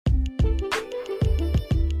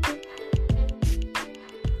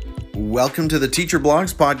Welcome to the Teacher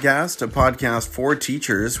Blogs Podcast, a podcast for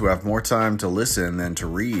teachers who have more time to listen than to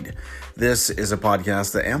read. This is a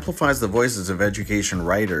podcast that amplifies the voices of education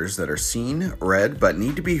writers that are seen, read, but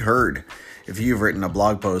need to be heard. If you've written a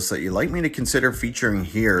blog post that you'd like me to consider featuring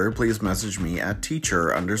here, please message me at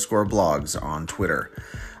teacher_blogs on Twitter.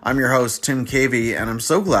 I'm your host, Tim Cavey, and I'm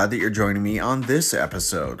so glad that you're joining me on this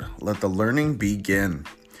episode. Let the learning begin.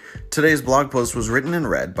 Today's blog post was written and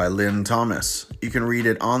read by Lynn Thomas. You can read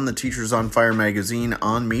it on the Teachers on Fire magazine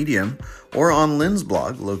on Medium or on Lynn's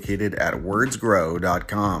blog located at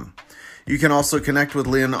wordsgrow.com. You can also connect with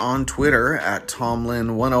Lynn on Twitter at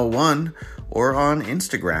TomLynn101 or on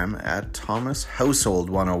Instagram at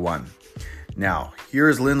ThomasHousehold101. Now, here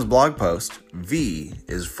is Lynn's blog post. V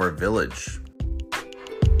is for Village.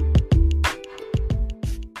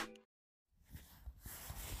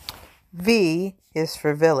 V is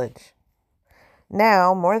for village.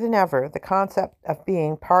 Now, more than ever, the concept of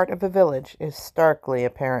being part of a village is starkly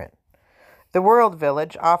apparent. The world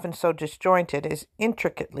village, often so disjointed, is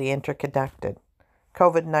intricately interconnected.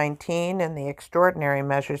 COVID-19 and the extraordinary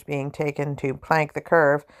measures being taken to plank the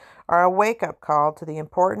curve are a wake-up call to the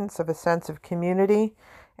importance of a sense of community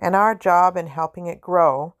and our job in helping it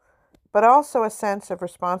grow, but also a sense of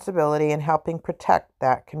responsibility in helping protect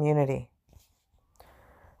that community.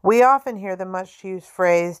 We often hear the much-used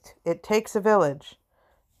phrase, "it takes a village,"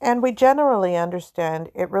 and we generally understand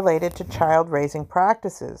it related to child-raising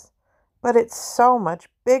practices, but it's so much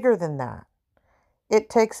bigger than that. It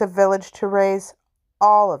takes a village to raise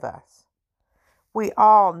all of us. We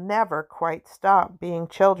all never quite stop being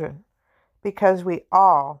children, because we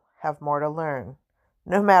all have more to learn,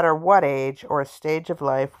 no matter what age or stage of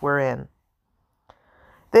life we're in.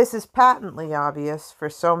 This is patently obvious for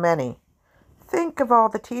so many. Think of all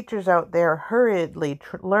the teachers out there hurriedly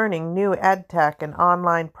learning new ed tech and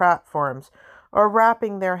online platforms or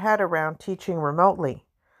wrapping their head around teaching remotely.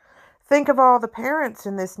 Think of all the parents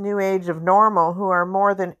in this new age of normal who are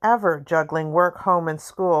more than ever juggling work, home, and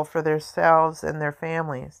school for themselves and their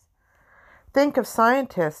families. Think of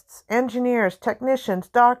scientists, engineers, technicians,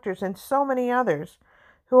 doctors, and so many others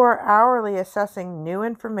who are hourly assessing new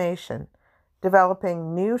information,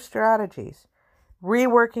 developing new strategies,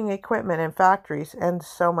 reworking equipment in factories, and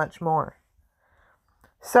so much more.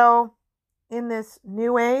 So, in this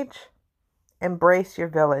new age, embrace your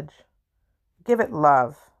village. Give it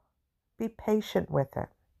love. Be patient with it.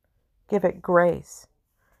 Give it grace.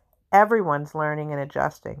 Everyone's learning and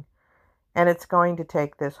adjusting, and it's going to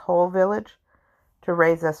take this whole village to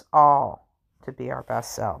raise us all to be our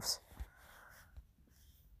best selves.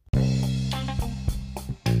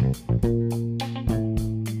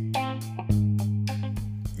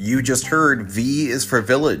 You just heard V is for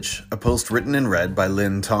Village, a post written and read by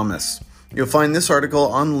Lynn Thomas. You'll find this article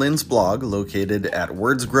on Lynn's blog located at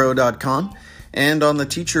wordsgrow.com and on the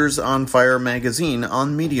Teachers on Fire magazine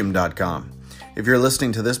on medium.com. If you're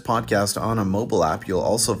listening to this podcast on a mobile app, you'll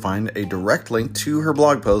also find a direct link to her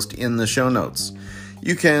blog post in the show notes.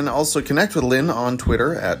 You can also connect with Lynn on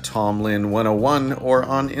Twitter at TomLynn101 or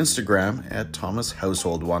on Instagram at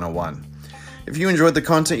ThomasHousehold101. If you enjoyed the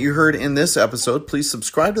content you heard in this episode, please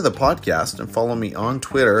subscribe to the podcast and follow me on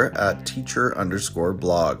Twitter at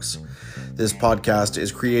teacher_blogs. This podcast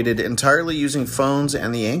is created entirely using phones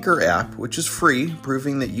and the Anchor app, which is free,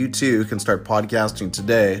 proving that you too can start podcasting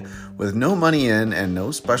today with no money in and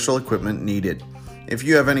no special equipment needed. If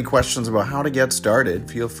you have any questions about how to get started,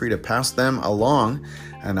 feel free to pass them along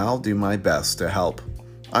and I'll do my best to help.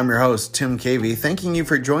 I'm your host, Tim Cavey, thanking you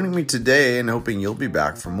for joining me today and hoping you'll be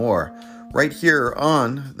back for more right here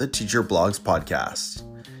on the Teacher Blogs Podcast.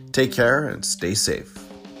 Take care and stay safe.